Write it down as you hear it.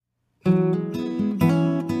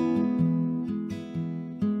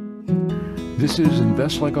This is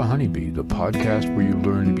Invest Like a Honeybee, the podcast where you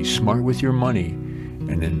learn to be smart with your money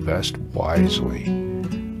and invest wisely.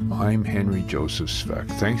 I'm Henry Joseph Svec.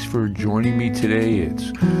 Thanks for joining me today.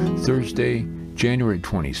 It's Thursday, January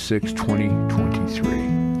 26,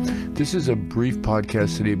 2023. This is a brief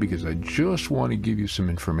podcast today because I just want to give you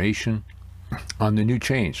some information on the new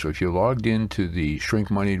change. So if you logged into the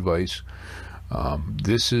Shrink Money Advice,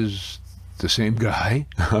 this is the same guy.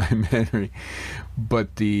 I'm Henry,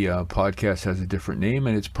 but the podcast has a different name,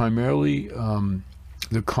 and it's primarily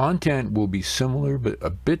the content will be similar but a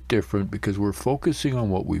bit different because we're focusing on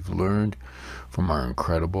what we've learned from our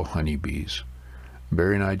incredible honeybees.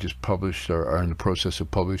 Barry and I just are in the process of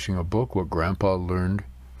publishing a book, What Grandpa Learned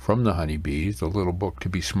from the Honeybees, the little book to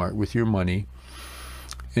be smart with your money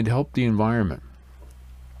and help the environment.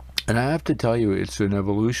 And I have to tell you, it's an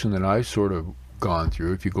evolution that I've sort of gone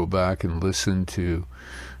through. If you go back and listen to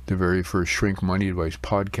the very first Shrink Money Advice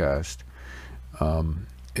podcast,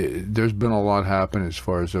 there's been a lot happen as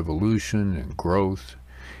far as evolution and growth,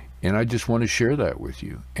 and I just want to share that with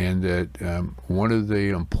you. And that one of the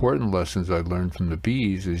important lessons I learned from the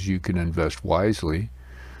bees is you can invest wisely,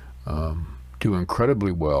 do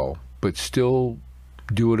incredibly well, but still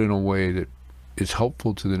do it in a way that is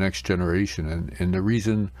helpful to the next generation. And the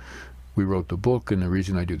reason we wrote the book and the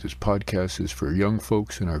reason I do this podcast is for young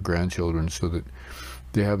folks and our grandchildren so that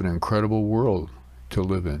they have an incredible world to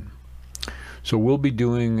live in. So I'll be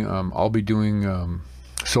doing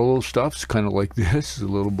solo stuffs kind of like this, a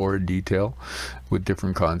little more in detail with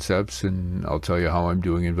different concepts, and I'll tell you how I'm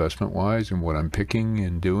doing investment-wise and what I'm picking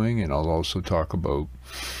and doing, and I'll also talk about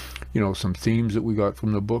some themes that we got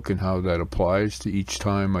from the book and how that applies to each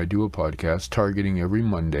time I do a podcast, targeting every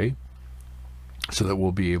Monday, so that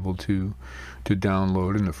we'll be able to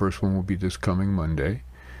download, and the first one will be this coming Monday.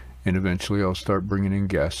 And eventually I'll start bringing in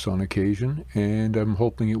guests on occasion, and I'm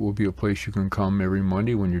hoping it will be a place you can come every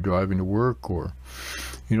Monday when you're driving to work or,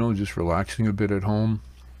 just relaxing a bit at home,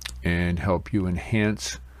 and help you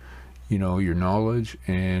enhance, your knowledge,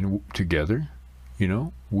 and together,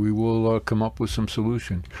 we will come up with some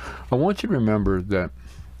solution. I want you to remember that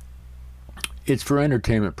it's for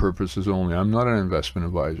entertainment purposes only. I'm not an investment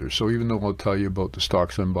advisor. So even though I'll tell you about the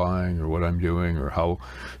stocks I'm buying or what I'm doing or how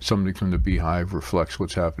something from the beehive reflects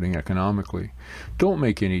what's happening economically, don't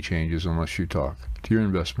make any changes unless you talk to your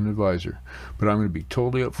investment advisor. But I'm going to be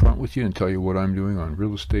totally upfront with you and tell you what I'm doing on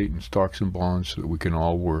real estate and stocks and bonds so that we can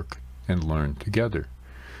all work and learn together.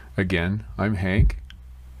 Again, I'm Hank.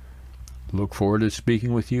 Look forward to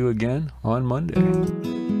speaking with you again on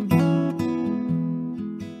Monday.